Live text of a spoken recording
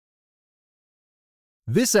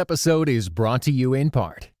This episode is brought to you in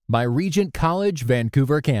part by Regent College,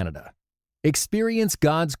 Vancouver, Canada. Experience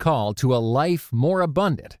God's call to a life more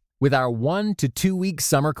abundant with our 1 to 2 week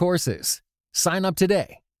summer courses. Sign up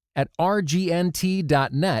today at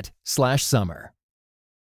rgnt.net/summer.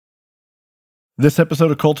 This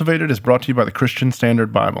episode of Cultivated is brought to you by the Christian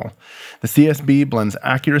Standard Bible. The CSB blends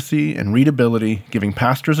accuracy and readability, giving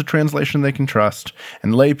pastors a translation they can trust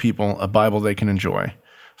and lay people a Bible they can enjoy.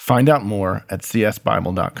 Find out more at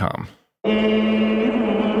csbible.com.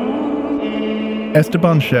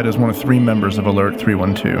 Esteban Shed is one of 3 members of Alert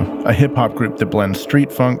 312, a hip-hop group that blends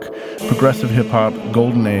street funk, progressive hip-hop,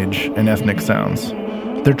 golden age, and ethnic sounds.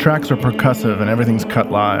 Their tracks are percussive and everything's cut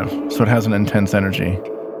live, so it has an intense energy.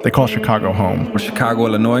 They call Chicago home. We're Chicago,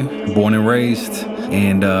 Illinois, born and raised,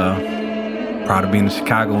 and proud of being a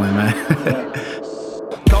Chicagoan, man.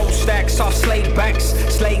 Gold stacks off slave backs,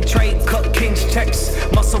 slave trade, cut king's checks.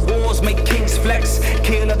 Muscle wars make kings flex,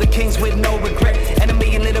 kill other kings with no regret.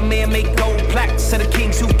 Enemy and little men make gold plaques of the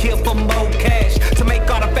kings who kill for more cash. To make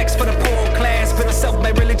artifacts for the poor class, build a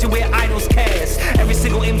self-made religion where idols cast. Every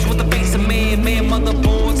single image with the face of man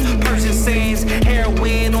motherboards, Persian sands,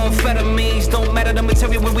 heroin on amphetamines. Don't matter the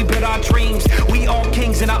material when we build our dreams. We all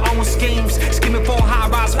kings in our own schemes, scheming for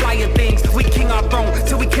high-rise flyer things. We king our throne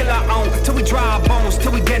till we kill our own, till we dry our bones,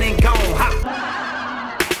 till we dead and gone.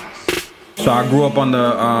 Ha. So I grew up on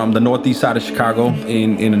the northeast side of Chicago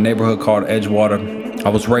in a neighborhood called Edgewater. I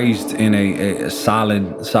was raised in a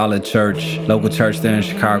solid church, local church there in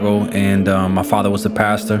Chicago, and my father was the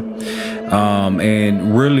pastor,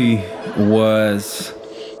 and really was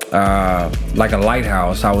like a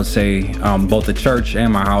lighthouse, I would say, both the church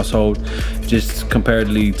and my household, just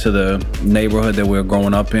comparatively to the neighborhood that we were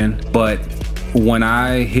growing up in. But when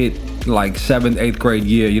I hit like 7th, 8th grade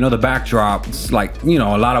year, you know, the backdrop, it's like, you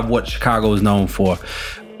know, a lot of what Chicago is known for.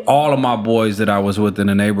 All of my boys that I was with in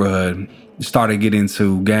the neighborhood started getting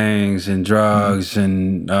into gangs and drugs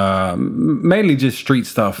and mainly just street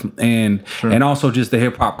stuff and also just the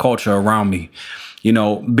hip hop culture around me. You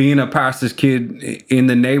know, being a pastor's kid in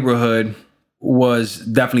the neighborhood was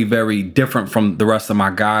definitely very different from the rest of my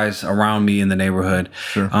guys around me in the neighborhood.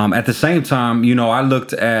 At the same time, you know, I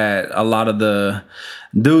looked at a lot of the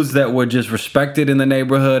dudes that were just respected in the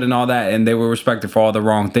neighborhood and all that, and they were respected for all the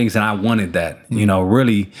wrong things, and I wanted that. You know,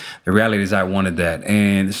 really, the reality is I wanted that.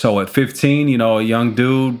 And so at 15, you know, a young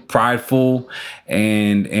dude, prideful,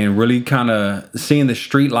 and really kind of seeing the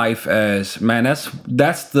street life as, man,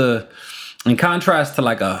 that's the, in contrast to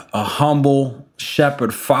like a humble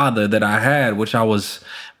shepherd father that I had, which I was,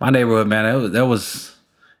 my neighborhood, man, that was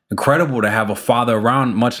incredible to have a father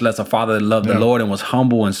around, much less a father that loved the Lord and was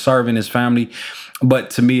humble and serving his family.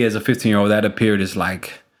 But to me as a 15-year-old, that appeared as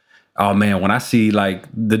like, oh man, when I see like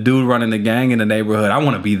the dude running the gang in the neighborhood, I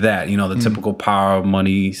want to be that, you know, the typical power,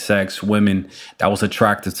 money, sex, women, that was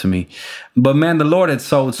attractive to me. But man, the Lord had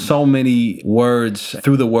sowed so many words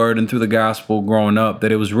through the word and through the gospel growing up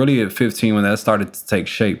that it was really at 15 when that started to take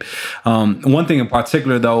shape. One thing in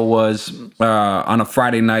particular though was on a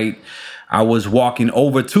Friday night, I was walking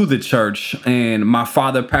over to the church and my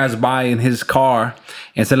father passed by in his car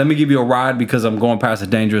and said, let me give you a ride because I'm going past a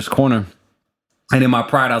dangerous corner. And in my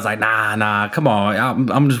pride, I was like, nah, come on.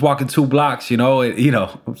 I'm just walking 2 blocks, you know,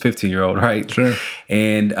 15-year-old, right? Sure.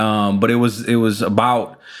 And, but it was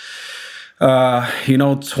about,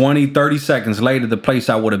 20, 30 seconds later, the place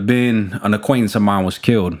I would have been, an acquaintance of mine was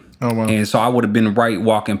killed. Oh, wow. And so I would have been right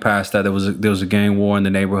walking past that. There was a gang war in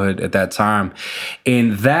the neighborhood at that time.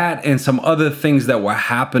 And that and some other things that were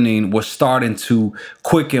happening were starting to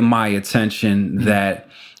quicken my attention that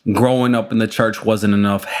growing up in the church wasn't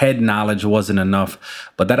enough, head knowledge wasn't enough,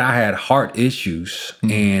 but that I had heart issues.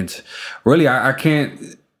 And really, I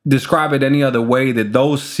can't describe it any other way that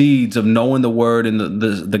those seeds of knowing the word and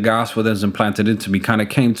the gospel that's implanted into me kind of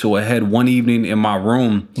came to a head one evening in my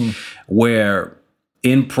room where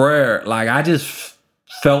in prayer, like I just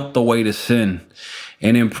felt the weight of sin.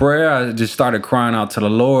 And in prayer, I just started crying out to the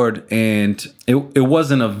Lord. And it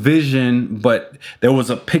wasn't a vision, but there was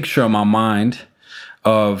a picture in my mind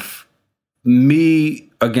of me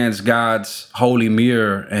against God's holy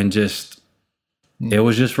mirror. And just, it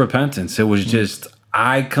was just repentance. It was just,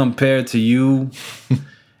 I compared to you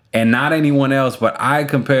and not anyone else, but I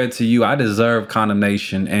compared to you. I deserve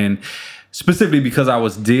condemnation. And specifically because I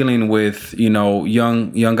was dealing with, you know,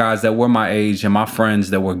 young guys that were my age and my friends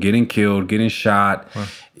that were getting killed, getting shot. Huh.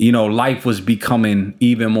 You know, life was becoming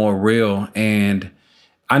even more real. And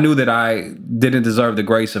I knew that I didn't deserve the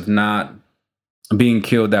grace of not being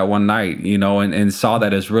killed that one night, and saw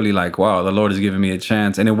that as really like, wow, the Lord has given me a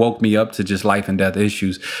chance. And it woke me up to just life and death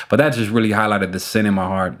issues. But that just really highlighted the sin in my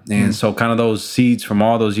heart. And so kind of those seeds from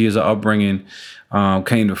all those years of upbringing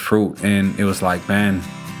came to fruit. And it was like, man,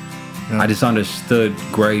 I just understood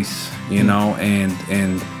grace,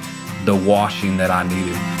 and the washing that I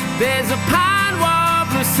needed. There's a pine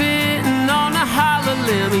warbler sitting on a hollow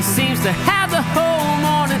limb. He seems to have the whole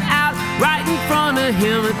morning out right in front of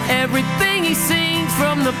him, and everything he sings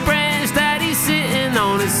from the branch that he's sitting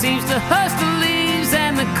on, it seems to hush the leaves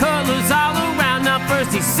and the colors all around. Now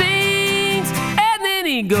first he sings and then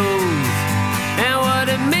he goes, and what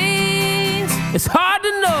it means, it's hard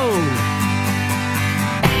to know.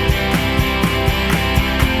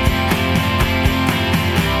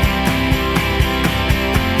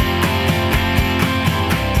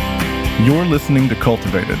 You're listening to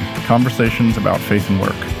Cultivated, conversations about faith and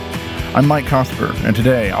work. I'm Mike Cosper, and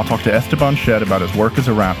today I'll talk to Esteban Shed about his work as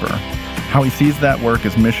a rapper, how he sees that work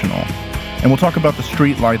as missional, and we'll talk about the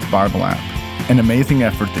Streetlights Bible app, an amazing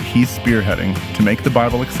effort that he's spearheading to make the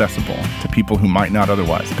Bible accessible to people who might not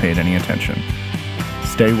otherwise pay it any attention.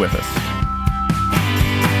 Stay with us.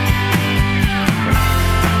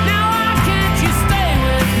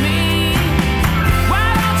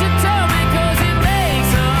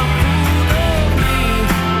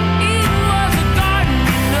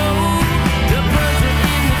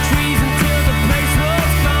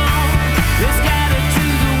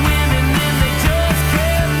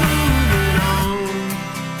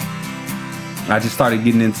 I just started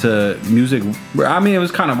getting into music. I mean, it was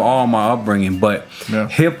kind of all my upbringing, but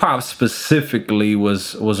hip hop specifically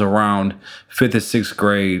was around 5th and 6th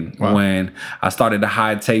grade when I started to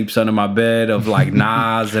hide tapes under my bed of like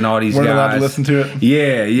Nas and all these guys. Weren't allowed to listen to it?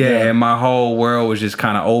 Yeah. And my whole world was just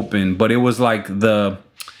kind of open. But it was like the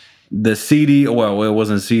CD, well, it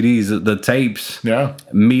wasn't CDs, the tapes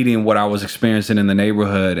meeting what I was experiencing in the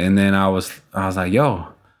neighborhood. And then I was like, yo,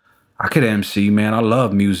 I could MC, man. I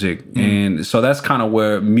love music. And so that's kind of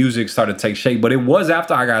where music started to take shape. But it was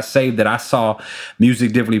after I got saved that I saw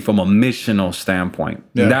music differently from a missional standpoint.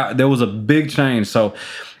 There was a big change. So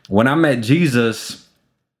when I met Jesus,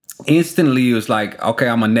 instantly it was like, okay,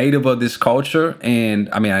 I'm a native of this culture. And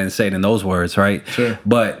I mean, I didn't say it in those words, right? Sure.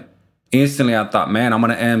 But instantly I thought, man, I'm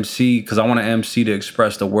going to MC because I want to MC to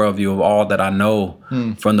express the worldview of all that I know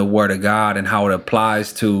from the Word of God and how it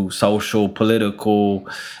applies to social, political,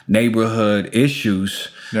 neighborhood issues.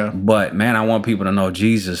 Yeah. But man, I want people to know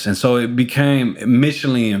Jesus. And so it became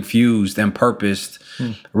missionally infused and purposed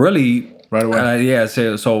really right away.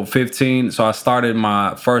 So 15. So I started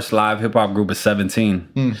my first live hip hop group at 17.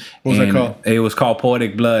 What was that called? It was called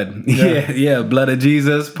Poetic Blood. Yeah, Blood of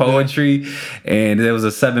Jesus, poetry. And there was a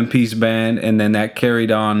 7-piece band. And then that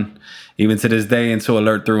carried on even to this day into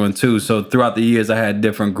Alert 312. So throughout the years, I had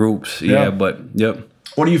different groups.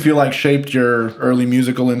 What do you feel like shaped your early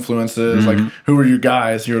musical influences? Like, who were you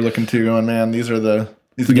guys you were looking to going, man, these are the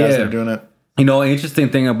guys that are doing it? An interesting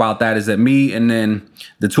thing about that is that me and then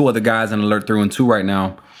the two other guys in Alert 312 right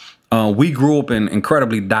now, we grew up in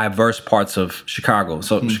incredibly diverse parts of Chicago.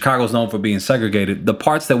 So Chicago's known for being segregated. The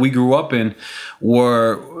parts that we grew up in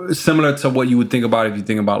were similar to what you would think about if you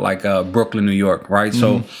think about like Brooklyn, New York, right?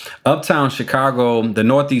 So uptown Chicago, the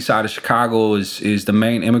northeast side of Chicago is the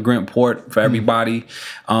main immigrant port for everybody.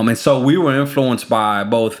 And so we were influenced by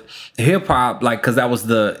both hip hop, like, cause that was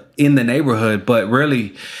in the neighborhood, but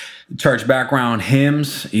really church background,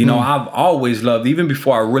 hymns. I've always loved, even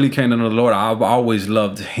before I really came to know the Lord, I've always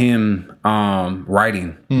loved hymn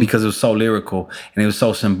writing because it was so lyrical and it was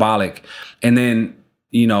so symbolic. And then,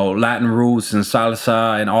 Latin roots and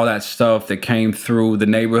salsa and all that stuff that came through the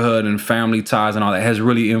neighborhood and family ties and all that has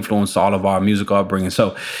really influenced all of our musical upbringing.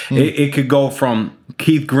 So it could go from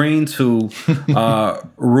Keith Green to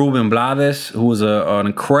Ruben Blades, who was an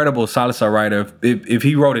incredible salsa writer. If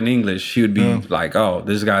he wrote in English, he would be like, oh,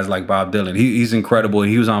 this guy's like Bob Dylan. He's incredible.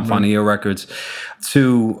 He was on Fania Records.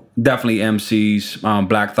 To definitely MCs,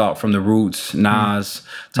 Black Thought from the Roots, Nas,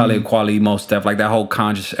 Talib Kweli, Mos Def, like that whole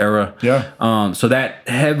conscious era. Yeah. So that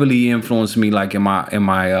heavily influenced me, like in my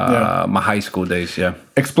my high school days. Yeah.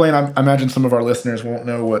 Explain. I imagine some of our listeners won't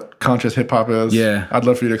know what conscious hip hop is. Yeah. I'd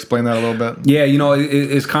love for you to explain that a little bit. Yeah,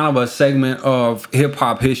 it's kind of a segment of hip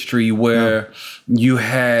hop history where you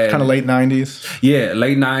had kind of late 90s. Yeah,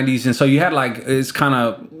 late 90s. And so you had like, it's kind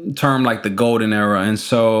of termed like the golden era. And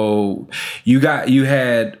so you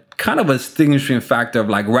had kind of a distinguishing factor of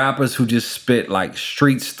like rappers who just spit like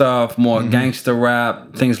street stuff, more gangster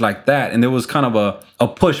rap, things like that. And there was kind of a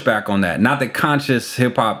pushback on that. Not that conscious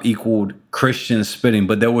hip hop equaled Christian spitting,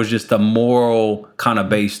 but there was just a moral kind of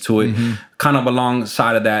base to it. Kind of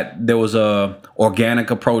alongside of that, there was a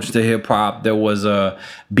organic approach to hip hop. There was a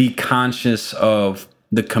be conscious of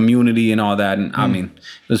the community and all that. And I mean,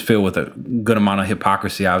 it was filled with a good amount of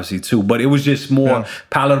hypocrisy, obviously, too. But it was just more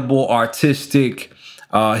palatable, artistic,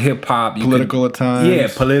 hip hop. Political at times. Yeah,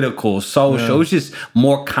 political, social. It was just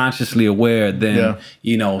more consciously aware than,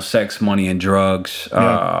 you know, sex, money, and drugs.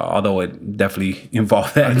 Although it definitely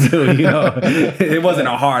involved that, too, you know. It wasn't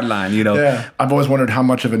a hard line, you know. Yeah. I've always wondered how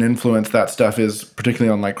much of an influence that stuff is,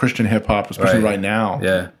 particularly on, like, Christian hip hop, especially right now.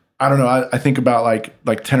 Yeah. I don't know. I think about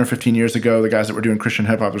like 10 or 15 years ago, the guys that were doing Christian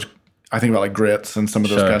hip hop I think about like Grits and some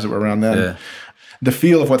of those guys that were around then. Yeah. The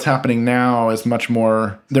feel of what's happening now is much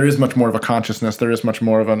more. There is much more of a consciousness. There is much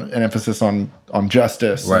more of an emphasis on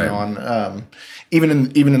justice and on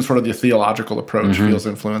even in sort of the theological approach feels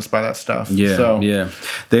influenced by that stuff. Yeah. So,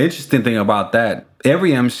 The interesting thing about that,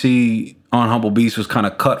 every MC on Humble Beast was kind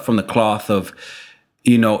of cut from the cloth of,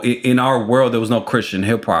 you know, in our world, there was no Christian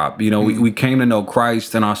hip hop. You know, we came to know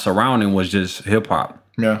Christ and our surrounding was just hip hop.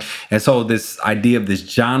 Yeah. And so this idea of this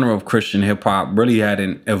genre of Christian hip hop really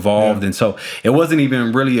hadn't evolved. And so it wasn't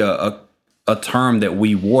even really a term that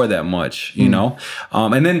we wore that much, you know?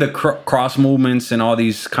 And then the cross movements and all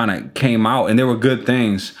these kind of came out, and there were good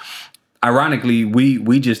things. Ironically,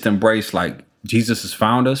 we just embraced like Jesus has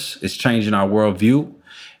found us. It's changing our worldview.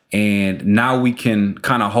 And now we can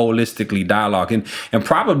kind of holistically dialogue. And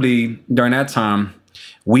probably during that time,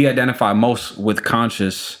 we identify most with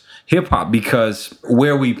conscious hip hop because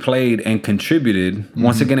where we played and contributed,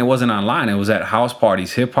 once again, it wasn't online. It was at house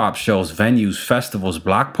parties, hip hop shows, venues, festivals,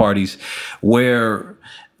 block parties, where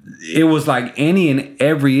it was like any and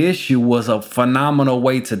every issue was a phenomenal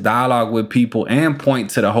way to dialogue with people and point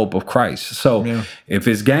to the hope of Christ. So if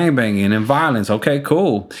it's gangbanging and violence, okay,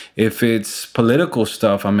 cool. If it's political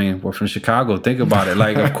stuff, I mean, we're from Chicago. Think about it.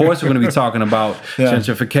 Like, of course, we're going to be talking about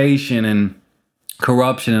gentrification and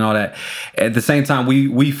corruption and all that. At the same time,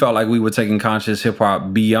 we felt like we were taking conscious hip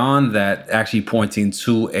hop beyond that, actually pointing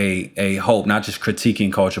to a hope, not just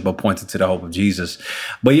critiquing culture, but pointing to the hope of Jesus.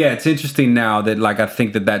 But yeah, it's interesting now that like I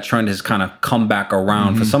think that trend has kind of come back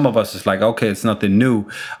around. For some of us, it's like, okay, it's nothing new.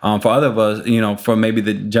 For other of us, you know, for maybe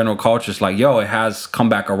the general culture, it's like, yo, it has come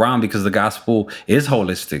back around because the gospel is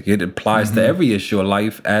holistic. It applies to every issue of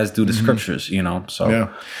life, as do the scriptures, you know. So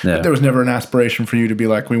But there was never an aspiration for you to be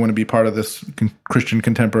like, we want to be part of this Christian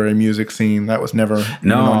contemporary music scene. That was never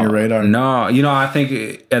even on your radar. No, you know, I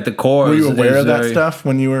think at the core, were you aware of that stuff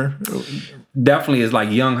when you were? Definitely, as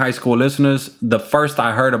like young high school listeners, the first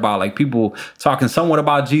I heard about like people talking somewhat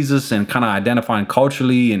about Jesus and kind of identifying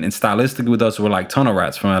culturally and stylistically with us were like Tunnel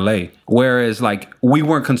Rats from LA. Whereas like we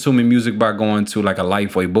weren't consuming music by going to like a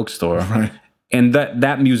Lifeway bookstore, and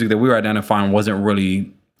that music that we were identifying wasn't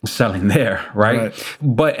really selling there, right?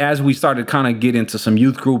 But as we started kind of get into some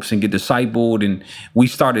youth groups and get discipled, and we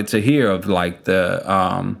started to hear of like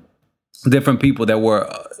the different people that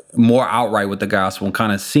were more outright with the gospel and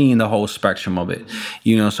kind of seeing the whole spectrum of it,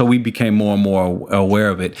 you know, so we became more and more aware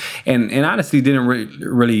of it, and honestly didn't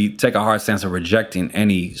really take a hard stance of rejecting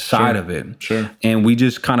any side of it. And we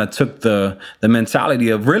just kind of took the mentality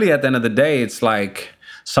of really at the end of the day, it's like,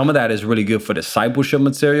 some of that is really good for discipleship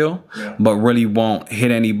material, but really won't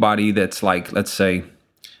hit anybody that's like, let's say,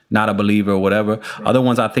 not a believer or whatever. Other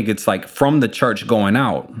ones, I think it's like from the church going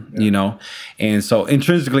out, you know? And so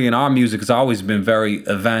intrinsically in our music, it's always been very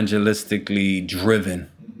evangelistically driven,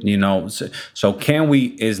 you know? So can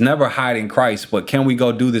we, is never hiding Christ, but can we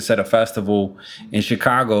go do this at a festival in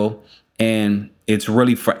Chicago? And it's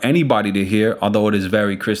really for anybody to hear, although it is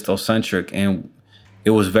very Christocentric, and it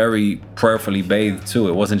was very prayerfully bathed too.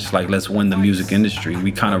 It wasn't just like, let's win the music industry.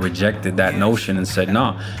 We kind of rejected that notion and said,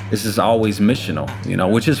 no, this is always missional, you know,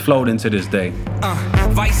 which has flowed into this day.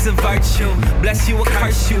 Vice and virtue, bless you or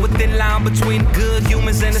curse you. A thin line between good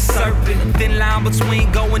humans and a serpent. A thin line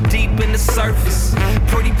between going deep in the surface.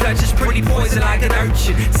 Pretty pleasures, pretty poison like an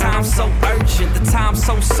urchin. Time so urgent, the time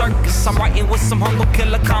so circus. I'm writing with some humble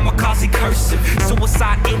killer kamikaze cursive.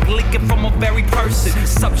 Suicide ink leaking from a very person.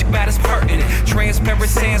 Subject matter's pertinent, transparent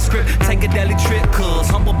Sanskrit. Take a daily trip, cause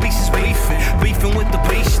Humble Beast is beefing with the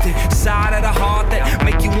beast. Side of the heart that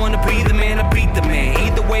make you wanna be the man or beat the man.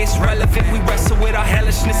 Either way it's relevant, we wrestle with our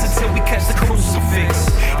hellishness until we catch the crucifix.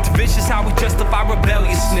 It's vicious how we justify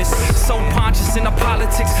rebelliousness. So conscious in our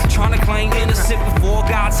politics, trying to claim innocent before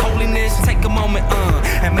God's holiness. Take a moment,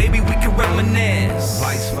 and maybe we can reminisce.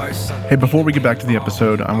 Vice versa. Hey, before we get back to the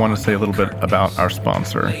episode, I want to say a little bit about our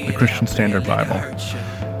sponsor, the Christian Standard Bible.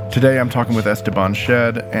 Today I'm talking with Esteban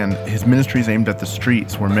Shed, and his ministry is aimed at the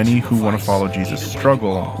streets where many who want to follow Jesus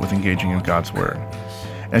struggle with engaging in God's Word.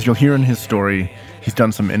 As you'll hear in his story, he's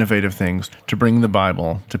done some innovative things to bring the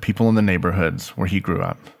Bible to people in the neighborhoods where he grew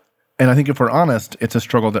up. And I think if we're honest, it's a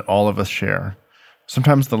struggle that all of us share.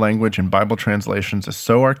 Sometimes the language in Bible translations is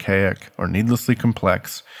so archaic or needlessly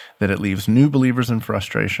complex that it leaves new believers in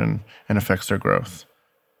frustration and affects their growth.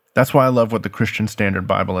 That's why I love what the Christian Standard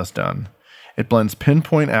Bible has done. It blends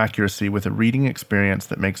pinpoint accuracy with a reading experience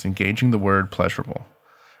that makes engaging the Word pleasurable.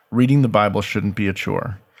 Reading the Bible shouldn't be a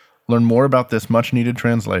chore. Learn more about this much-needed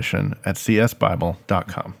translation at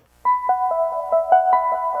csbible.com.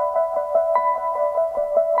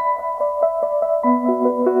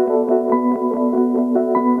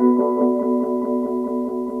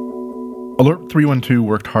 Alert 312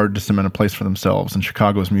 worked hard to cement a place for themselves in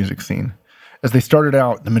Chicago's music scene. As they started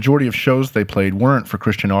out, the majority of shows they played weren't for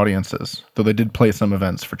Christian audiences, though they did play some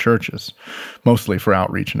events for churches, mostly for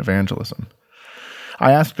outreach and evangelism.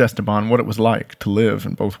 I asked Esteban what it was like to live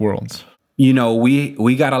in both worlds. You know,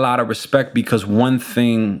 we got a lot of respect because one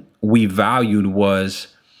thing we valued was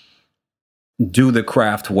do the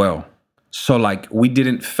craft well. So like we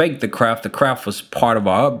didn't fake the craft. The craft was part of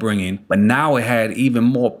our upbringing, but now it had even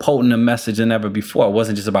more potent a message than ever before. It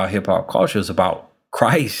wasn't just about hip hop culture, it was about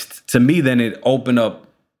Christ. To me, then it opened up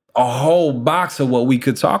a whole box of what we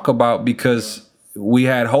could talk about because we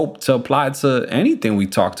had hope to apply to anything we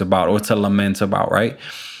talked about or to lament about, right?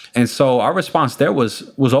 And so our response there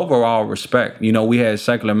was overall respect. You know, we had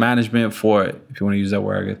secular management for, if you want to use that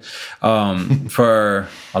word, I guess, for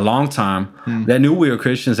a long time that knew we were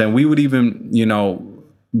Christians, and we would even, you know,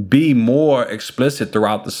 be more explicit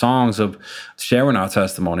throughout the songs of sharing our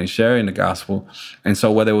testimony, sharing the gospel. And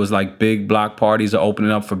so whether it was like big block parties or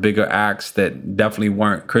opening up for bigger acts that definitely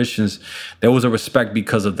weren't Christians, there was a respect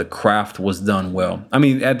because of the craft was done well. I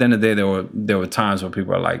mean, at the end of the day, there were times where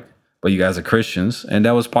people are like, but you guys are Christians. And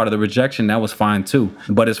that was part of the rejection. That was fine too.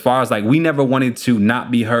 But as far as like, we never wanted to not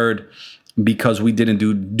be heard because we didn't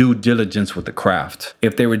do due diligence with the craft.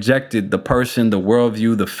 If they rejected the person, the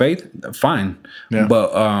worldview, the faith, fine. Yeah.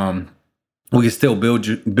 But we can still build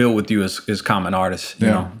with you as common artists, you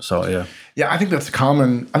know? So, yeah. Yeah, I think that's a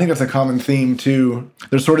common theme too.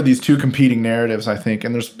 There's sort of these two competing narratives, I think,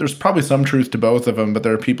 and there's probably some truth to both of them, but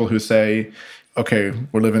there are people who say, okay,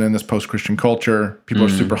 we're living in this post-Christian culture. People are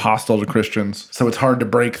super hostile to Christians. So it's hard to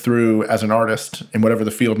break through as an artist in whatever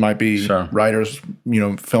the field might be, writers, you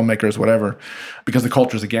know, filmmakers, whatever, because the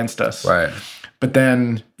culture's against us. Right. But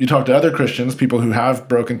then you talk to other Christians, people who have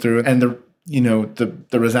broken through, and the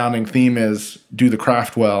resounding theme is do the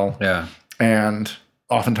craft well. Yeah. And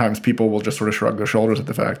oftentimes people will just sort of shrug their shoulders at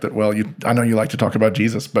the fact that, well, I know you like to talk about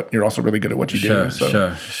Jesus, but you're also really good at what you do.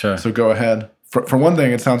 So go ahead. For one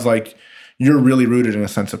thing, it sounds like you're really rooted in a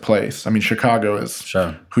sense of place. I mean, Chicago is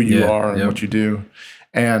who you are and what you do.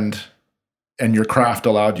 And your craft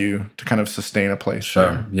allowed you to kind of sustain a place.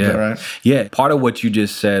 There. Yeah. Is that right? Yeah. Part of what you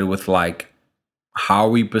just said with like, how are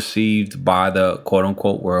we perceived by the quote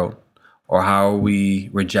unquote world, or how are we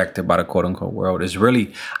rejected by the quote unquote world, is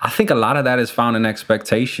really, I think a lot of that is found in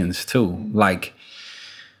expectations too. Like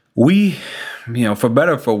we, you know, for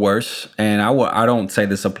better or for worse, and I don't say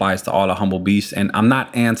this applies to all the humble beasts, and I'm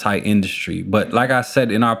not anti-industry, but like I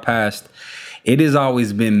said, in our past, it has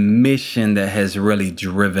always been mission that has really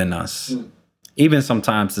driven us. Even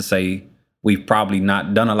sometimes to say we've probably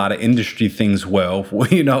not done a lot of industry things well,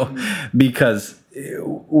 you know, because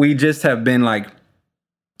we just have been like,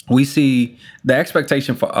 we see the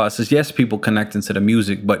expectation for us is, yes, people connecting to the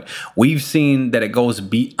music, but we've seen that it goes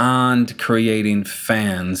beyond creating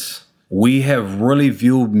fans. We have really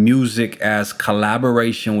viewed music as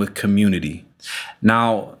collaboration with community.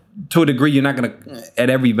 Now, to a degree, you're not going to, at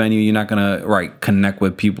every venue, you're not going to, connect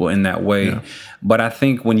with people in that way. Yeah. But I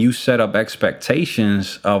think when you set up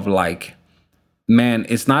expectations of like, man,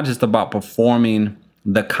 it's not just about performing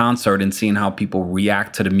the concert and seeing how people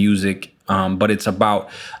react to the music, but it's about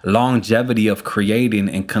longevity of creating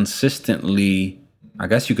and consistently, I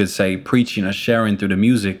guess you could say, preaching or sharing through the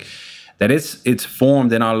music, that it's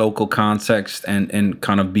formed in our local context and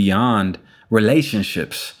kind of beyond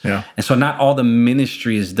relationships. Yeah. And so not all the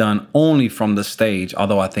ministry is done only from the stage,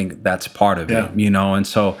 although I think that's part of it, you know? And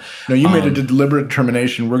so... No, you made a deliberate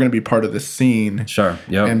determination. We're going to be part of this scene. Sure.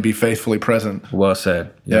 Yep. And be faithfully present. Well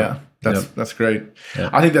said. Yep. Yeah. That's great.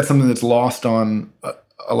 Yep. I think that's something that's lost on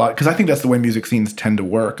a lot, because I think that's the way music scenes tend to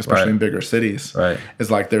work, especially in bigger cities. Right.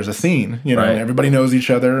 Is like there's a scene, you know, and everybody knows each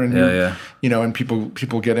other, and you know, and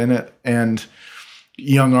people get in it, and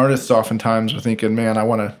young artists oftentimes are thinking, man, I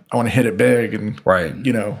want to hit it big. And, right.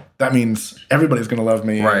 That means everybody's going to love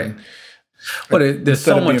me. Right. But there's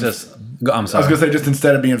so much I'm sorry. I was going to say, just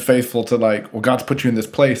instead of being faithful to like, well, God's put you in this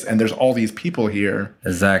place and there's all these people here.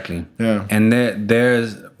 Exactly. Yeah. And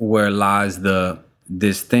there's where lies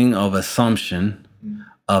this thing of assumption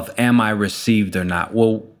of, am I received or not?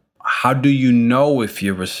 Well, how do you know if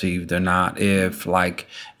you're received or not? If like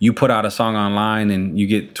you put out a song online and you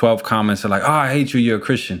get 12 comments that are like, oh, I hate you, you're a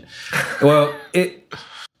Christian. Well,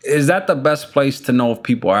 is that the best place to know if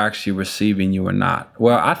people are actually receiving you or not?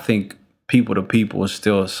 Well, I think people to people is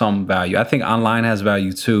still some value. I think online has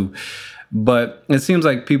value too. But it seems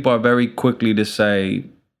like people are very quickly to say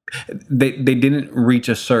they didn't reach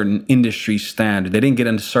a certain industry standard. They didn't get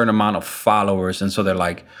a certain amount of followers. And so they're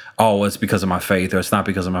like, oh, it's because of my faith or it's not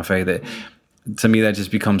because of my faith. To me, that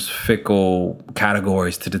just becomes fickle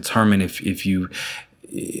categories to determine if you're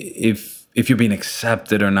being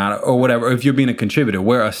accepted or not or whatever, or if you're being a contributor.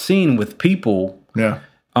 Where a scene with people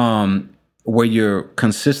where you're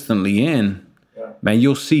consistently in, man,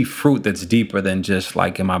 you'll see fruit that's deeper than just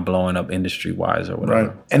like, am I blowing up industry-wise or whatever.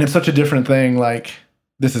 Right. And it's such a different thing, like,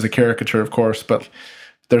 this is a caricature, of course, but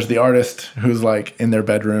there's the artist who's like in their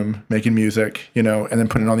bedroom making music, and then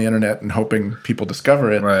putting it on the internet and hoping people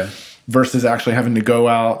discover it. Right. Versus actually having to go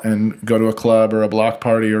out and go to a club or a block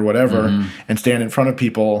party or whatever and stand in front of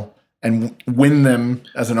people and win them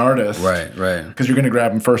as an artist. Right. Because you're going to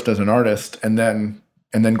grab them first as an artist and then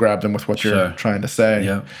grab them with what you're trying to say.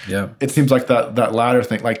 Yeah. It seems like that latter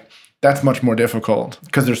thing, like that's much more difficult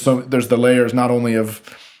because there's the layers not only of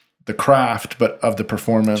the craft, but of the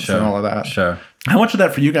performance and all of that. Sure. How much of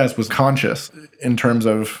that for you guys was conscious in terms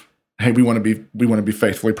of, hey, we want to be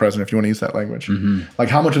faithfully present, if you want to use that language? Mm-hmm. Like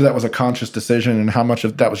how much of that was a conscious decision and how much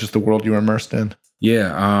of that was just the world you were immersed in?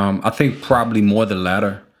 Yeah. I think probably more the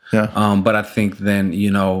latter. Yeah. But I think then,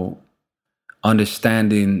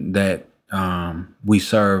 understanding that we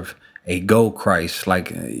serve a go Christ,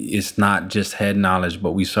 like it's not just head knowledge,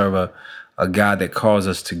 but we serve a God that calls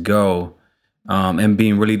us to go. And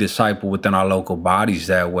being really discipled within our local bodies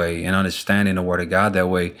that way and understanding the word of God that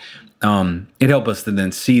way, it helped us to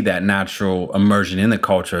then see that natural immersion in the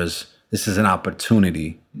culture as this is an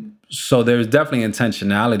opportunity. So there's definitely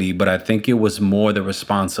intentionality, but I think it was more the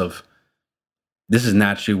response of this is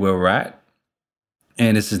naturally where we're at.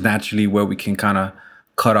 And this is naturally where we can kind of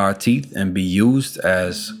cut our teeth and be used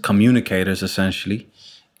as communicators essentially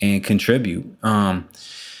and contribute.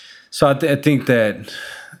 So I think that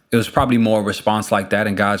it was probably more a response like that,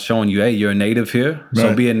 and God showing you, hey, you're a native here,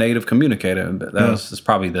 so be a native communicator. That's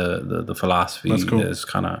probably the philosophy that's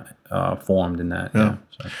kind of formed in that. Yeah.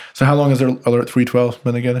 So how long has Alert 312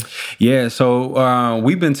 been together? Yeah, so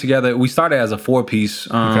we've been together. We started as a 4-piece,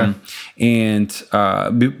 and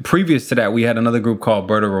previous to that, we had another group called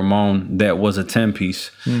Berta Ramon that was a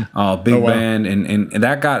 10-piece, big band, and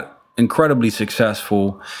that got incredibly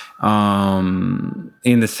successful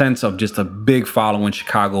in the sense of just a big following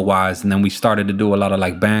Chicago-wise. And then we started to do a lot of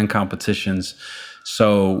like band competitions.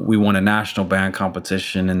 So we won a national band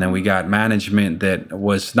competition, and then we got management that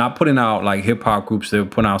was not putting out like hip-hop groups. They were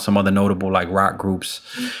putting out some other notable like rock groups.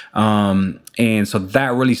 And so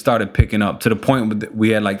that really started picking up to the point where we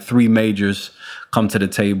had like 3 majors come to the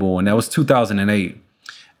table, and that was 2008.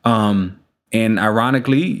 And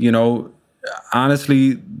ironically,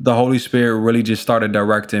 honestly, the Holy Spirit really just started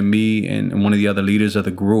directing me and one of the other leaders of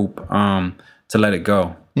the group to let it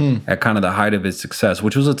go at kind of the height of its success,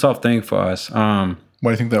 which was a tough thing for us. Why do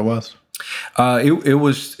you think that was? It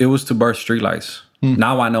was to birth Streetlights.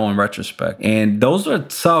 Now I know in retrospect. And those were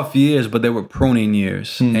tough years, but they were pruning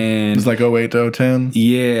years. And it's like 08 to 010?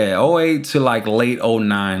 Yeah, 08 to like late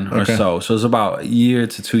 09 or so. So it's about a year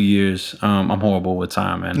to 2 years. I'm horrible with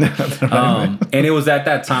time, man. And it was at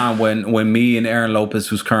that time when me and Aaron Lopez,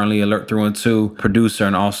 who's currently Alert 312 producer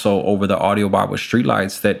and also over the audio bar with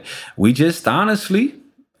Streetlights, that we just honestly,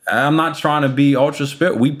 I'm not trying to be ultra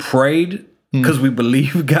spirit. We prayed because we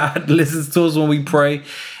believe God listens to us when we pray,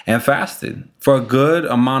 and fasted for a good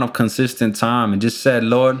amount of consistent time and just said,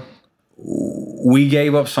 Lord, we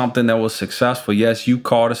gave up something that was successful. Yes, you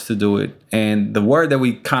called us to do it. And the word that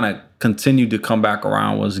we kind of continued to come back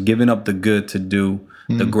around was giving up the good to do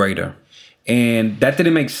the greater. And that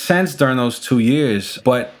didn't make sense during those 2 years.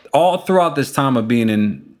 But all throughout this time of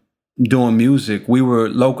being doing music, we were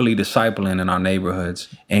locally discipling in our neighborhoods.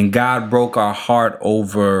 And God broke our heart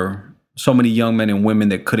over so many young men and women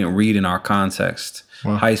that couldn't read in our context,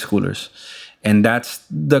 high schoolers. And that's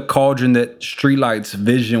the cauldron that Streetlights'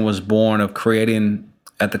 vision was born of, creating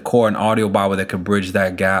at the core an audio Bible that could bridge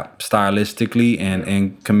that gap stylistically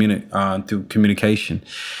and through communication.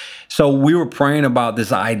 So we were praying about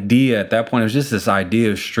this idea at that point. It was just this idea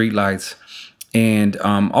of streetlights, and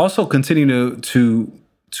also continue to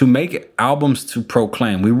make albums to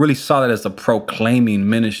proclaim. We really saw that as a proclaiming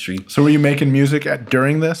ministry. So were you making music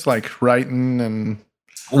during this, like writing and?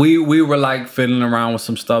 We were like fiddling around with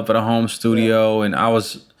some stuff at a home studio, and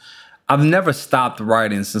I've never stopped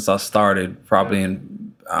writing since I started, probably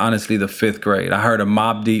in honestly the 5th grade. I heard a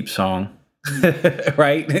Mobb Deep song.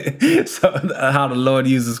 Right? So how the Lord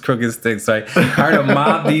uses crooked sticks, right? I heard a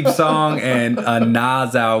Mobb Deep song and a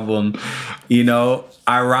Nas album, you know,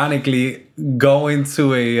 ironically going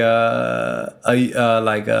to a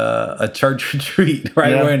church retreat,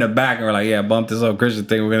 right? Yeah. We're in the back and we're like, yeah, bump this whole Christian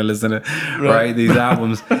thing. We're going to listen to, right, these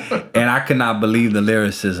albums. And I could not believe the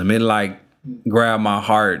lyricism. It like grabbed my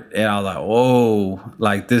heart and I was like, whoa,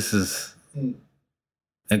 like this is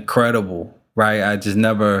incredible. Right, I just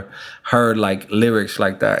never heard like lyrics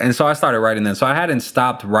like that, and so I started writing them. So I hadn't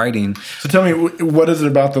stopped writing. So tell me, what is it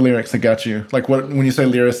about the lyrics that got you? Like, what when you say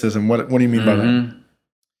lyricism, what do you mean by that?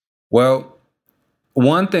 Well,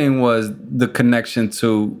 one thing was the connection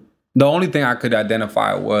to the only thing I could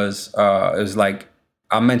identify was it was like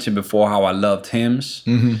I mentioned before how I loved hymns,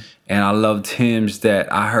 and I loved hymns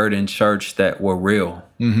that I heard in church that were real.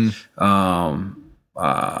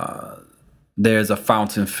 There's a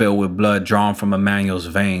fountain filled with blood drawn from Emmanuel's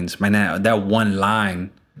veins. Man, that one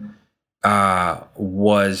line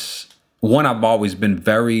was one I've always been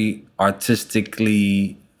very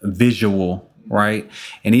artistically visual, right?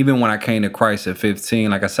 And even when I came to Christ at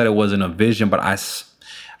 15, like I said, it wasn't a vision, but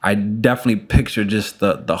I definitely pictured just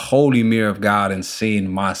the holy mirror of God and seeing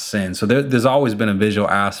my sin. So there's always been a visual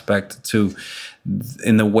aspect to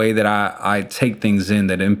in the way that I take things in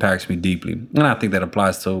that impacts me deeply. And I think that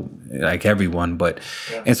applies to like everyone. But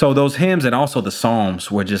and so those hymns and also the Psalms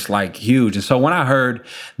were just like huge. And so when I heard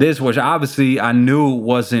this, which obviously I knew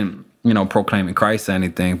wasn't, you know, proclaiming Christ or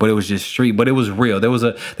anything, but it was just street, but it was real. There was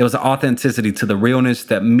an authenticity to the realness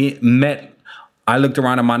that met. I looked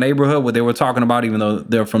around in my neighborhood, what they were talking about, even though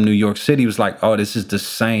they're from New York City, was like, oh, this is the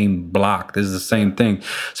same block. This is the same thing.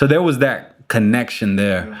 So there was that connection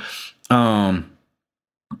there.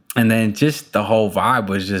 And then just the whole vibe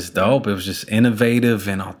was just dope. It was just innovative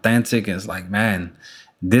and authentic. And it's like, man,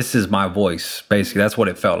 this is my voice. Basically, that's what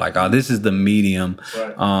it felt like. Oh, this is the medium.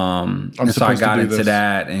 Right. And so I got into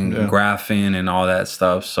that and graphing and all that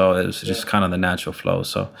stuff. So it was just kind of the natural flow.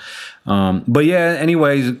 So, but yeah,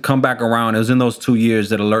 anyways, come back around. It was in those 2 years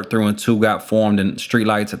that Alert 312 got formed and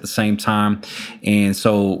Streetlights at the same time. And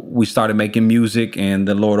so we started making music and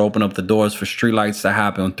the Lord opened up the doors for Streetlights to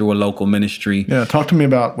happen through a local ministry. Yeah. Talk to me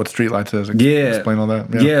about what Streetlights is. Explain all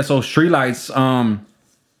that. Yeah. So Streetlights,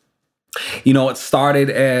 you know, it started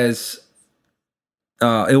as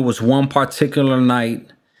it was one particular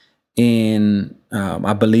night in,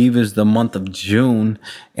 I believe is the month of June.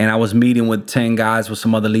 And I was meeting with 10 guys with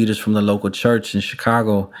some other leaders from the local church in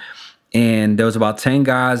Chicago. And there was about 10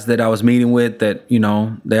 guys that I was meeting with that, you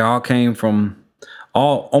know, they all came from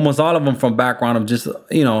almost all of them from background of just,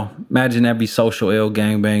 you know, imagine every social ill,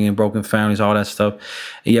 gangbanging, broken families, all that stuff.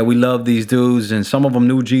 And yeah, we love these dudes. And some of them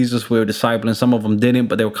knew Jesus, we were discipling. Some of them didn't,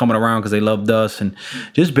 but they were coming around because they loved us and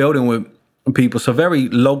just building with people. So very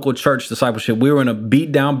local church discipleship. We were in a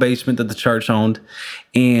beat down basement that the church owned.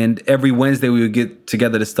 And every Wednesday we would get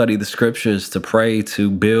together to study the scriptures, to pray, to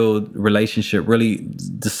build relationship, really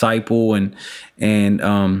disciple and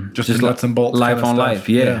just nuts and bolts life on life.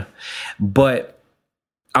 Yeah. But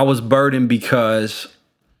I was burdened because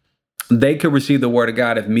they could receive the word of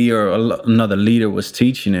God if me or another leader was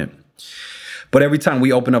teaching it. But every time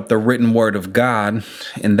we open up the written word of God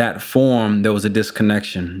in that form, there was a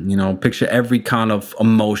disconnection. You know, picture every kind of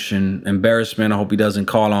emotion, embarrassment. I hope he doesn't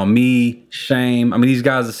call on me, shame. I mean, these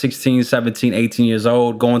guys are 16, 17, 18 years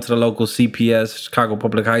old, going to the local CPS, Chicago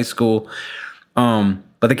Public High School,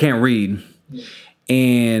 but they can't read.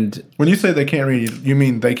 And when you say they can't read, you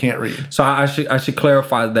mean they can't read? So I should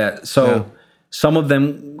clarify that. So some of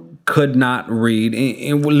them could not read.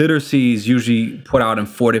 And literacy is usually put out in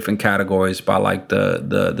 4 different categories by like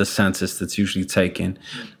the census that's usually taken.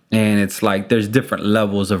 And it's like there's different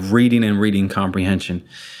levels of reading and reading comprehension.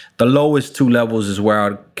 The lowest 2 levels is where I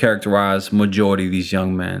would characterize majority of these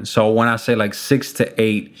young men. So when I say like 6 to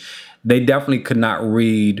 8, they definitely could not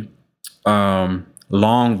read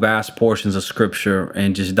long, vast portions of scripture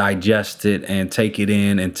and just digest it and take it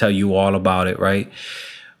in and tell you all about it, right?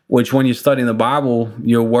 Which when you're studying the Bible,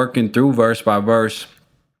 you're working through verse by verse.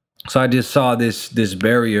 So I just saw this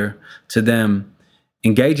barrier to them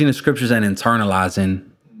engaging the scriptures and internalizing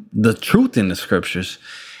the truth in the scriptures.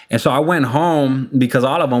 And so I went home because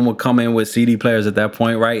all of them would come in with CD players at that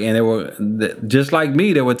point, right? And they were just like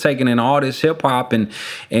me. They were taking in all this hip hop, and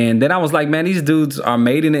then I was like, man, these dudes are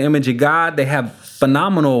made in the image of God. They have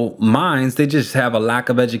phenomenal minds. They just have a lack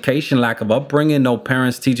of education, lack of upbringing, no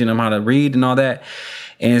parents teaching them how to read and all that.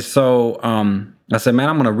 And so I said, man,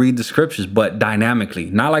 I'm going to read the scriptures, but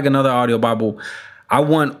dynamically, not like another audio Bible.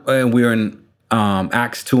 And we were in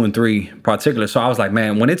Acts 2 and 3 in particular. So I was like,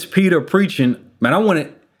 man, when it's Peter preaching, man, I want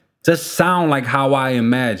it just sound like how I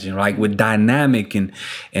imagine, like with dynamic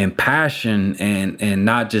and passion and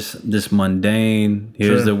not just this mundane,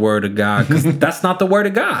 here's the word of God, because that's not the word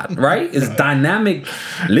of God, right? It's dynamic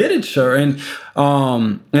literature. And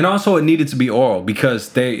also it needed to be oral because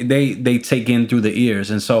they take in through the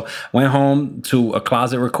ears. And so went home to a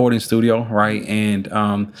closet recording studio, right?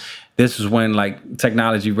 And this is when like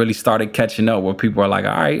technology really started catching up, where people are like,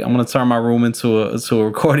 all right, I'm going to turn my room into a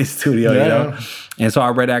recording studio, you know? And so I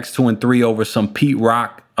read Acts 2 and 3 over some Pete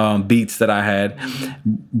Rock beats that I had,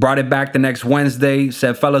 brought it back the next Wednesday,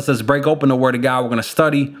 said, fellas, let's break open the word of God. We're going to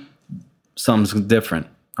study. Something's different.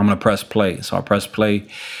 I'm going to press play. So I pressed play,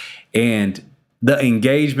 and the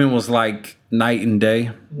engagement was like night and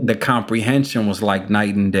day. The comprehension was like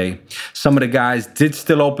night and day. Some of the guys did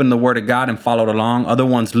still open the word of God and followed along. Other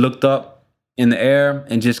ones looked up in the air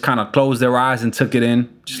and just kind of closed their eyes and took it in,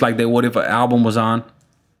 just like they would if an album was on.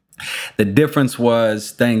 The difference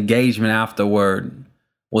was the engagement afterward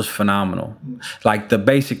was phenomenal. Like the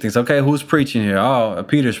basic things. Okay, who's preaching here? Oh,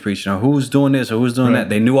 Peter's preaching. Or who's doing this or who's doing that?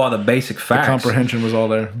 They knew all the basic facts. The comprehension was all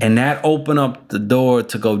there. And that opened up the door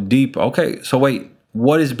to go deeper. Okay, so wait,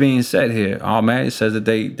 what is being said here? Oh man, it says that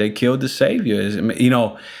they killed the Savior, you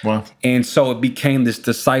know. Wow. And so it became this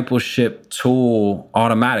discipleship tool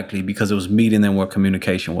automatically because it was meeting them where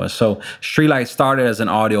communication was. So Streetlight started as an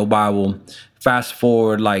audio Bible. Fast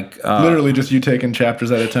forward, like literally just you taking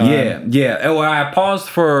chapters at a time. Yeah. Well, I paused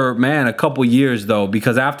for a couple years though,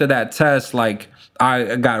 because after that test, like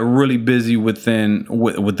I got really busy with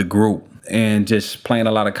the group and just playing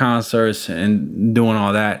a lot of concerts and doing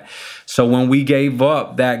all that. So when we gave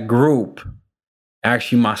up that group,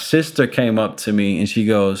 actually my sister came up to me and she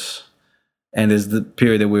goes, and this is the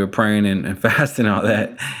period that we were praying and fasting and all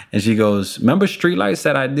that, and she goes, remember Streetlights,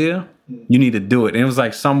 that idea? You need to do it. And it was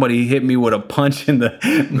like somebody hit me with a punch in the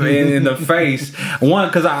in the face. One,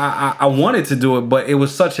 because I wanted to do it, but it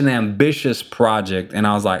was such an ambitious project. And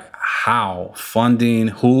I was like, how? Funding?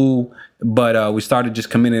 Who? But we started just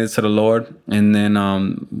committing it to the Lord. And then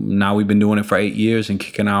now we've been doing it for 8 years and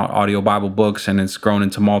kicking out audio Bible books. And it's grown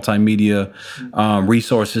into multimedia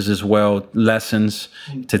resources as well, lessons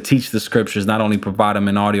to teach the scriptures, not only provide them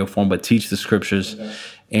in audio form, but teach the scriptures.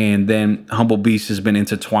 And then Humble Beast has been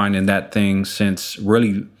intertwined in that thing since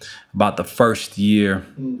really about the first year,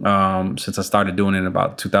 since I started doing it in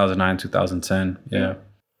about 2009, 2010. Yeah.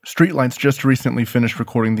 Streetlights just recently finished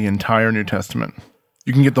recording the entire New Testament.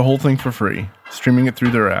 You can get the whole thing for free, streaming it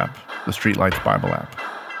through their app, the Streetlights Bible app.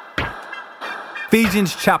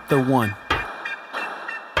 Ephesians chapter 1.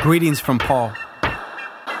 Greetings from Paul.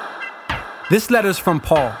 This letter is from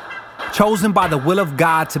Paul, chosen by the will of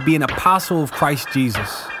God to be an apostle of Christ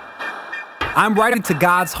Jesus. I'm writing to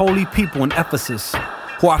God's holy people in Ephesus,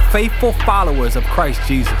 who are faithful followers of Christ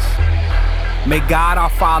Jesus. May God our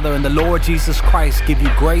Father and the Lord Jesus Christ give you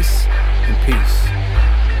grace and peace.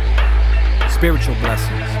 Spiritual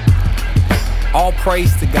blessings. All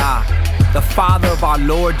praise to God, the Father of our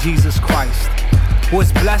Lord Jesus Christ, who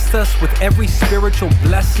has blessed us with every spiritual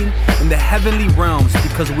blessing in the heavenly realms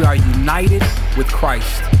because we are united with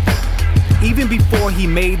Christ. Even before he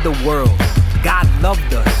made the world, God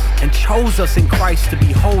loved us and chose us in Christ to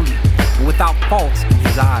be holy and without fault in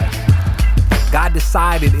his eyes. God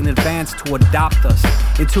decided in advance to adopt us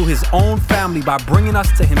into his own family by bringing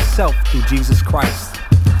us to himself through Jesus Christ.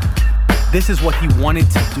 This is what he wanted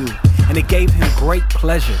to do, and it gave him great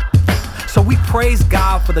pleasure. So we praise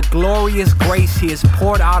God for the glorious grace he has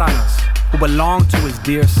poured out on us who belong to his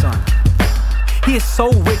dear Son. He is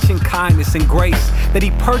so rich in kindness and grace that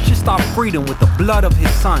he purchased our freedom with the blood of his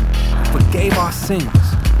Son and forgave our sins.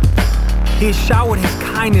 He has showered his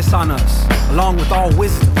kindness on us, along with all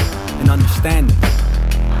wisdom and understanding.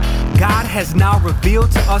 God has now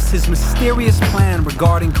revealed to us his mysterious plan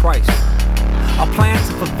regarding Christ, a plan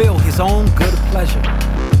to fulfill his own good pleasure.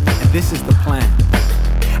 And this is the plan.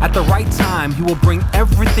 At the right time, he will bring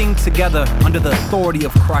everything together under the authority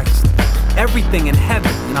of Christ, everything in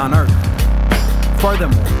heaven and on earth.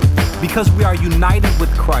 Furthermore, because we are united with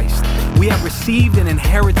Christ, we have received an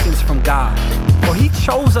inheritance from God. For he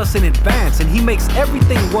chose us in advance, and he makes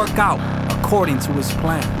everything work out according to his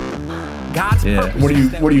plan. God's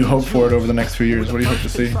purpose. What do you hope for it over the next few years? What do you hope to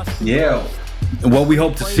see? Yeah. What we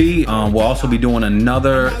hope to see, we'll also be doing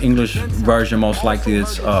another English version. Most likely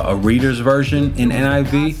it's a reader's version in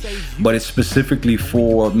NIV, but it's specifically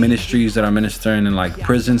for ministries that are ministering in like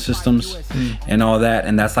prison systems and all that.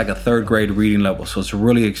 And that's like a 3rd grade reading level. So it's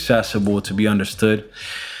really accessible to be understood.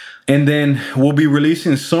 And then we'll be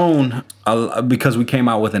releasing soon because we came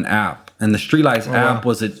out with an app. And the Streetlights app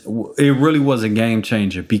it really was a game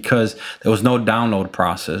changer because there was no download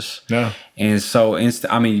process. Yeah. And so, you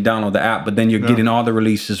download the app, but then you're getting all the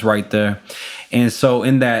releases right there. And so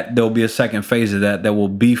in that, there'll be a second phase of that will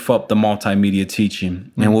beef up the multimedia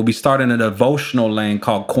teaching. And we'll be starting a devotional lane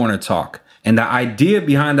called Corner Talk. And the idea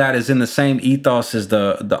behind that is in the same ethos as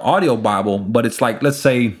the audio Bible, but it's like, let's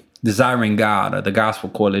say, Desiring God or the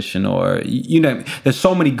Gospel Coalition, or, there's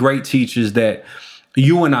so many great teachers that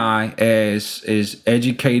you and I, as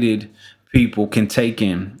educated people, can take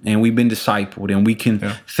in, and we've been discipled, and we can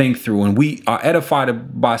think through, and we are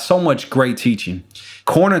edified by so much great teaching.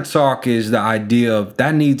 Corner Talk is the idea of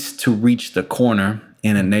that needs to reach the corner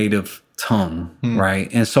in a native tongue, right?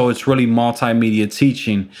 And so it's really multimedia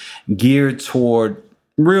teaching geared toward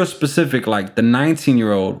real specific, like the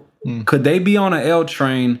 19-year-old. Could they be on an L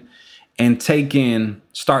train and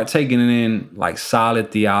start taking it in like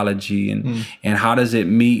solid theology and how does it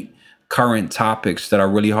meet current topics that are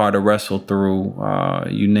really hard to wrestle through,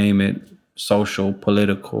 you name it, social,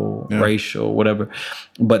 political, racial, whatever,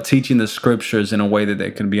 but teaching the scriptures in a way that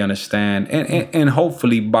they can be understood and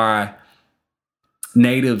hopefully by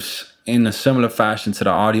natives in a similar fashion to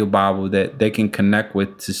the audio Bible that they can connect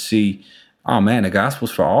with to see, oh man, the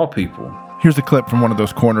gospel's for all people. Here's a clip from one of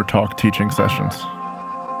those Corner Talk teaching sessions.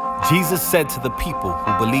 Jesus said to the people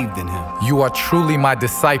who believed in him, "You are truly my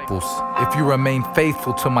disciples if you remain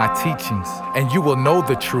faithful to my teachings, and you will know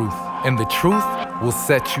the truth, and the truth will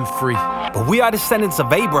set you free." "But we are descendants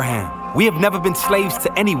of Abraham. We have never been slaves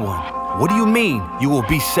to anyone. What do you mean you will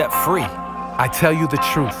be set free?" I tell you the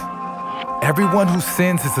truth. Everyone who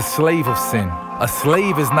sins is a slave of sin. A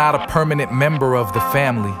slave is not a permanent member of the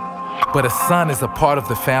family, but a son is a part of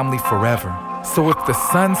the family forever. So if the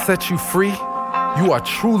Son sets you free, you are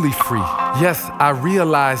truly free. Yes, I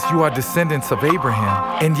realize you are descendants of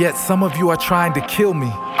Abraham, and yet some of you are trying to kill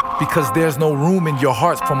me because there's no room in your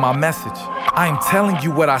hearts for my message. I am telling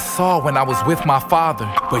you what I saw when I was with my father,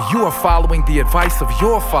 but you are following the advice of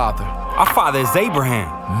your father. Our father is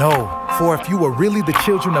Abraham. No, for if you were really the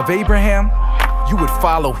children of Abraham, you would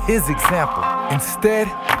follow his example. Instead,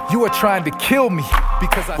 you are trying to kill me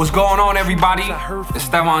because What's going on, everybody?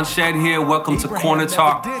 Esteban Shed here. Welcome to Corner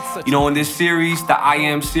Talk. In this series, the I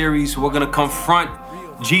Am series, we're going to confront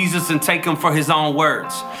Jesus and take him for his own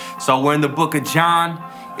words. So we're in the book of John.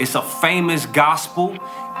 It's a famous gospel,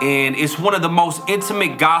 and it's one of the most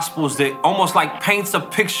intimate gospels that almost like paints a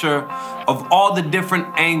picture of all the different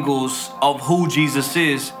angles of who Jesus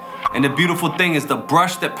is. And the beautiful thing is the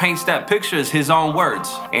brush that paints that picture is his own words.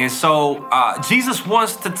 And so Jesus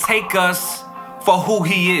wants to take us for who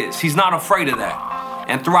he is. He's not afraid of that.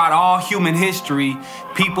 And throughout all human history,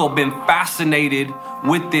 people have been fascinated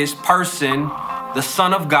with this person, the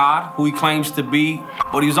Son of God, who he claims to be,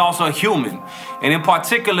 but he's also a human. And in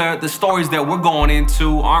particular, the stories that we're going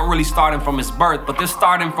into aren't really starting from his birth, but they're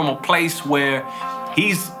starting from a place where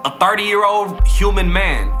he's a 30-year-old human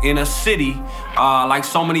man in a city, like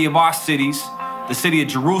so many of our cities, the city of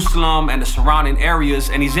Jerusalem and the surrounding areas,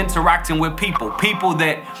 and he's interacting with people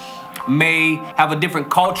that may have a different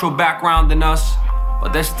cultural background than us,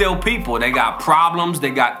 but they're still people. They got problems, they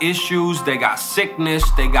got issues, they got sickness,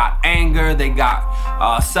 they got anger, they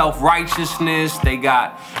got self-righteousness, they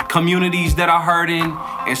got communities that are hurting.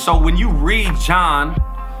 And so when you read John,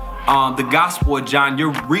 the Gospel of John,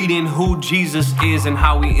 you're reading who Jesus is and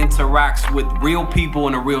how he interacts with real people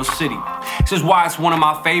in a real city. This is why it's one of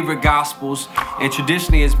my favorite Gospels, and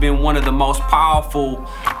traditionally it's been one of the most powerful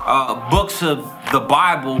books of the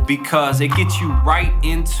Bible because it gets you right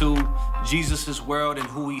into Jesus' world and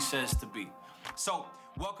who he says to be. So,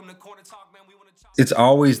 welcome to Corner Talk, man. It's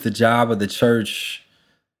always the job of the church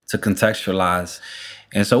to contextualize.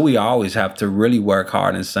 And so we always have to really work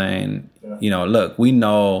hard in saying, look, we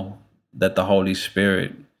know that the Holy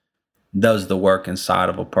Spirit does the work inside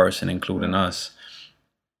of a person, including us.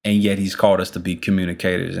 And yet he's called us to be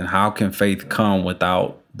communicators. And how can faith come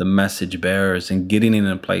without the message bearers and getting in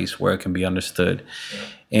a place where it can be understood?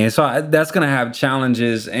 And so that's going to have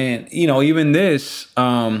challenges. And, even this...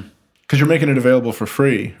 Because you're making it available for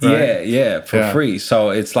free, right? For free. So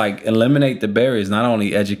it's like eliminate the barriers, not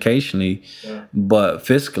only educationally, but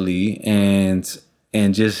fiscally. And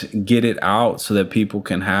and just get it out so that people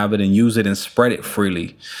can have it and use it and spread it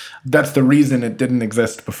freely. That's the reason it didn't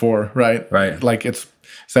exist before, right? Right. Like, it's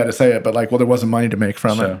sad to say it, but like, well, there wasn't money to make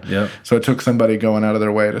from it. Yep. So it took somebody going out of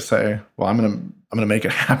their way to say, well, I'm gonna make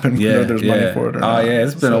it happen, whether there's money for it or not.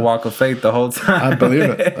 It's been a walk of faith the whole time. I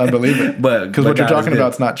believe it. But because what you're talking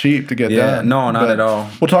about is not cheap to get done. No, not at all.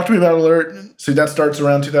 Well, talk to me about Alert. So that starts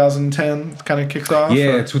around 2010, kind of kicks off?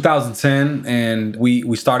 Yeah, 2010, and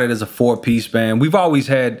we started as a 4-piece band. We've always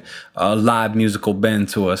had a live musical bend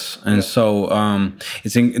to us, and so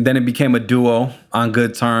then it became a duo on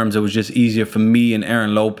good terms. It was just easier for me and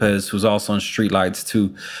Aaron Lopez, who's also on Streetlights,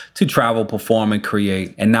 to travel, perform, and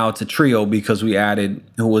create. And now it's a trio because we added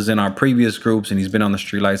who was in our previous groups, and he's been on the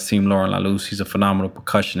Streetlights team, Lauren LaLuz. He's a phenomenal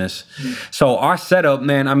percussionist. So our setup,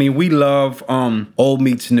 man, I mean, we love old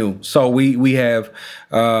meets new. So we have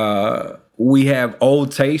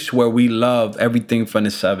old taste where we love everything from the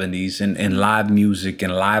 70s and live music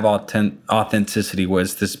and live authenticity, where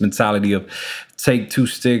it's this mentality of take 2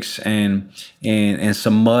 sticks and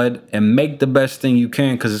some mud and make the best thing you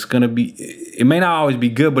can, because it may not always be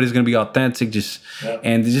good, but it's gonna be authentic,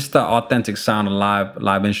 and just the authentic sound of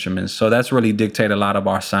live instruments. So that's really dictated a lot of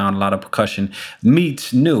our sound, a lot of percussion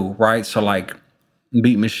meets new, right? So like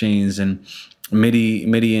beat machines and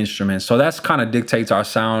MIDI instruments. So that's kind of dictates our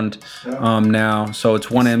sound now. So it's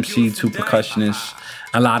 1 MC, 2 percussionists,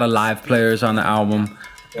 a lot of live players on the album.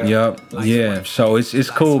 Yeah. So it's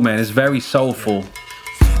cool, man. It's very soulful.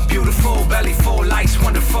 Beautiful, belly full, life's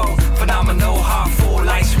wonderful. Phenomenal, heart full,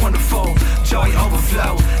 life's wonderful. Joy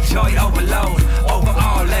overflow, joy overload.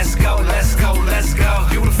 Overall, let's go, let's go, let's go.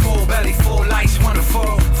 Beautiful, belly full, life's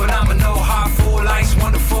wonderful. Phenomenal, heart full, life's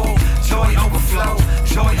wonderful. Joy overflow,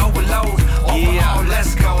 joy overload. Overall,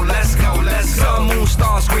 let's go, let's go, let's go. Sun, moon,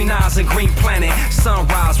 stars, green eyes, and green planet.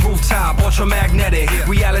 Sunrise, rooftop, ultramagnetic.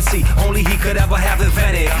 Reality, only he could ever have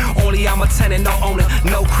invented. Only I'm a tenant, no owner,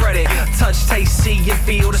 no credit. Touch, taste, see, and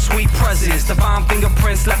feel the sweet presence. Divine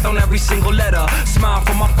fingerprints left on every single letter. Smile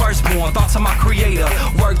from my firstborn, thoughts of my creator.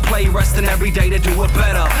 Work, play, resting every day to do it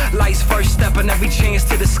better. Life's first step and every chance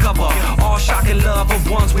to discover. All shock and love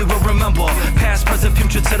of ones we will remember. Past, present,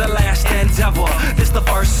 future to the last endeavor. This the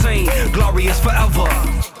first scene, glorious forever.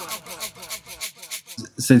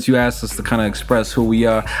 Since you asked us to kind of express who we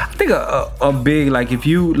are, I think a big, like, if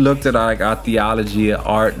you looked at our theology,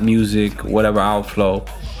 art, music, whatever outflow,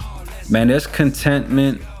 man, there's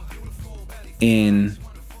contentment in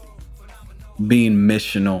being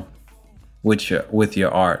missional with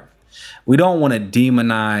your art. We don't want to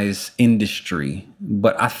demonize industry,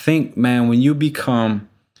 but I think, man, when you become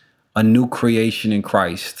a new creation in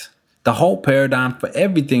Christ, the whole paradigm for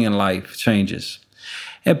everything in life changes.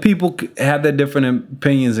 And people have their different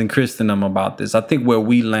opinions in Christendom about this. I think where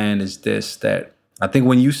we land is this, that I think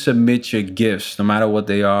when you submit your gifts, no matter what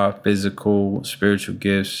they are, physical, spiritual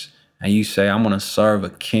gifts, and you say, I'm going to serve a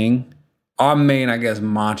king, our main, I guess,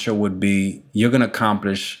 mantra would be, you're going to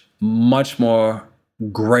accomplish much more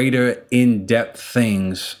greater, in-depth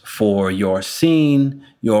things for your scene,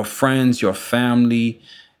 your friends, your family,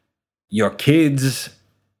 your kids,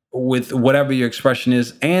 with whatever your expression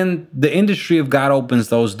is. And the industry of God opens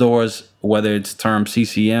those doors, whether it's term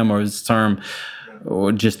CCM or it's term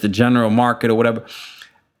or just the general market or whatever.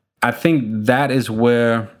 I think that is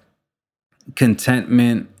where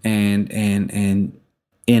contentment and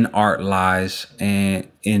in art lies, and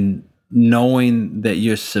in knowing that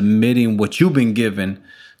you're submitting what you've been given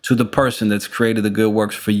to the person that's created the good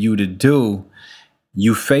works for you to do.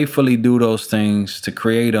 You faithfully do those things to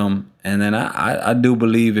create them. And then I do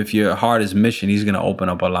believe if your heart is mission, he's going to open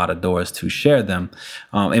up a lot of doors to share them.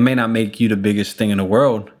 It may not make you the biggest thing in the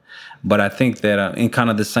world, but I think that in kind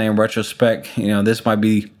of the same retrospect, this might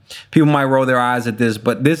be, people might roll their eyes at this,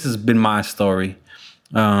 but this has been my story,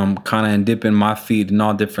 kind of dipping my feet in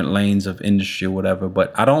all different lanes of industry or whatever.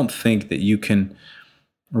 But I don't think that you can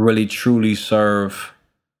really truly serve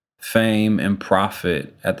fame and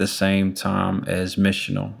profit at the same time as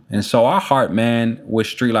missional. And so our heart, man, with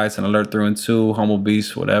Streetlights and Alert 3 and 2, Humble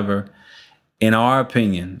Beast, whatever, in our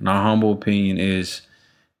opinion, in our humble opinion, is,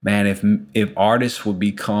 man, if artists would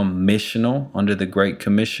become missional under the Great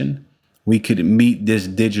Commission, we could meet this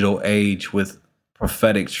digital age with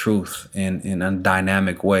prophetic truth in a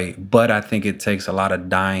dynamic way. But I think it takes a lot of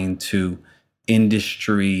dying to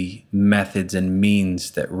industry methods and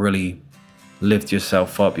means that really lift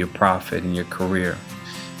yourself up, your profit and your career.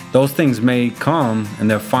 Those things may come and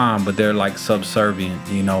they're fine, but they're like subservient,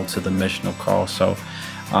 to the missional call. So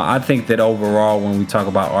I think that overall, when we talk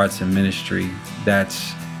about arts and ministry,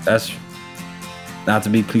 that's not to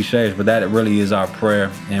be cliches, but that really is our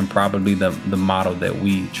prayer and probably the model that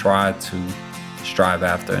we try to strive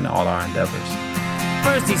after in all our endeavors.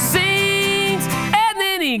 First he sings and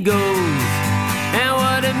then he goes, and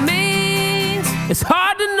what it means, it's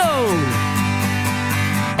hard to know.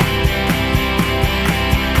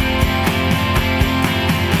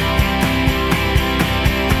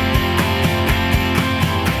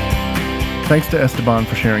 Thanks to Esteban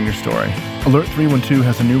for sharing your story. Alert 312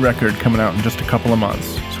 has a new record coming out in just a couple of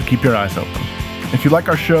months, so keep your eyes open. If you like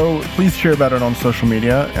our show, please share about it on social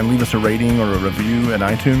media and leave us a rating or a review at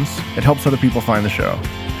iTunes. It helps other people find the show.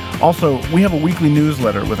 Also, we have a weekly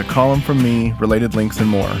newsletter with a column from me, related links, and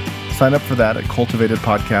more. Sign up for that at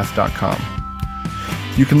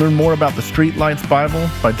cultivatedpodcast.com. You can learn more about the Streetlights Bible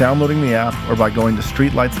by downloading the app or by going to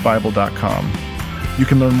streetlightsbible.com. You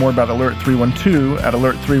can learn more about Alert 312 at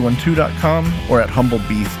alert312.com or at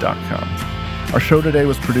humblebeast.com. Our show today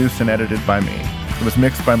was produced and edited by me. It was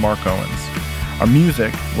mixed by Mark Owens. Our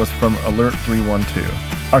music was from Alert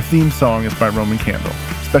 312. Our theme song is by Roman Candle.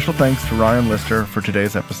 Special thanks to Ryan Lister for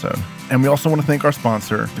today's episode. And we also want to thank our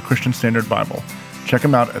sponsor, the Christian Standard Bible. Check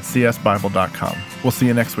them out at csbible.com. We'll see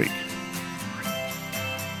you next week.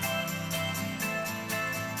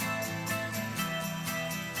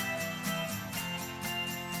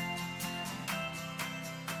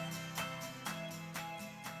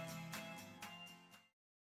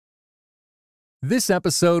 This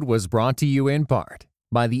episode was brought to you in part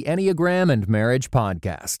by the Enneagram and Marriage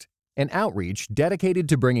Podcast, an outreach dedicated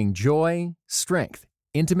to bringing joy, strength,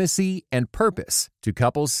 intimacy, and purpose to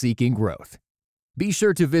couples seeking growth. Be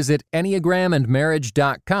sure to visit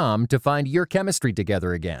enneagramandmarriage.com to find your chemistry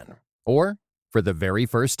together again, or for the very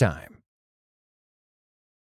first time.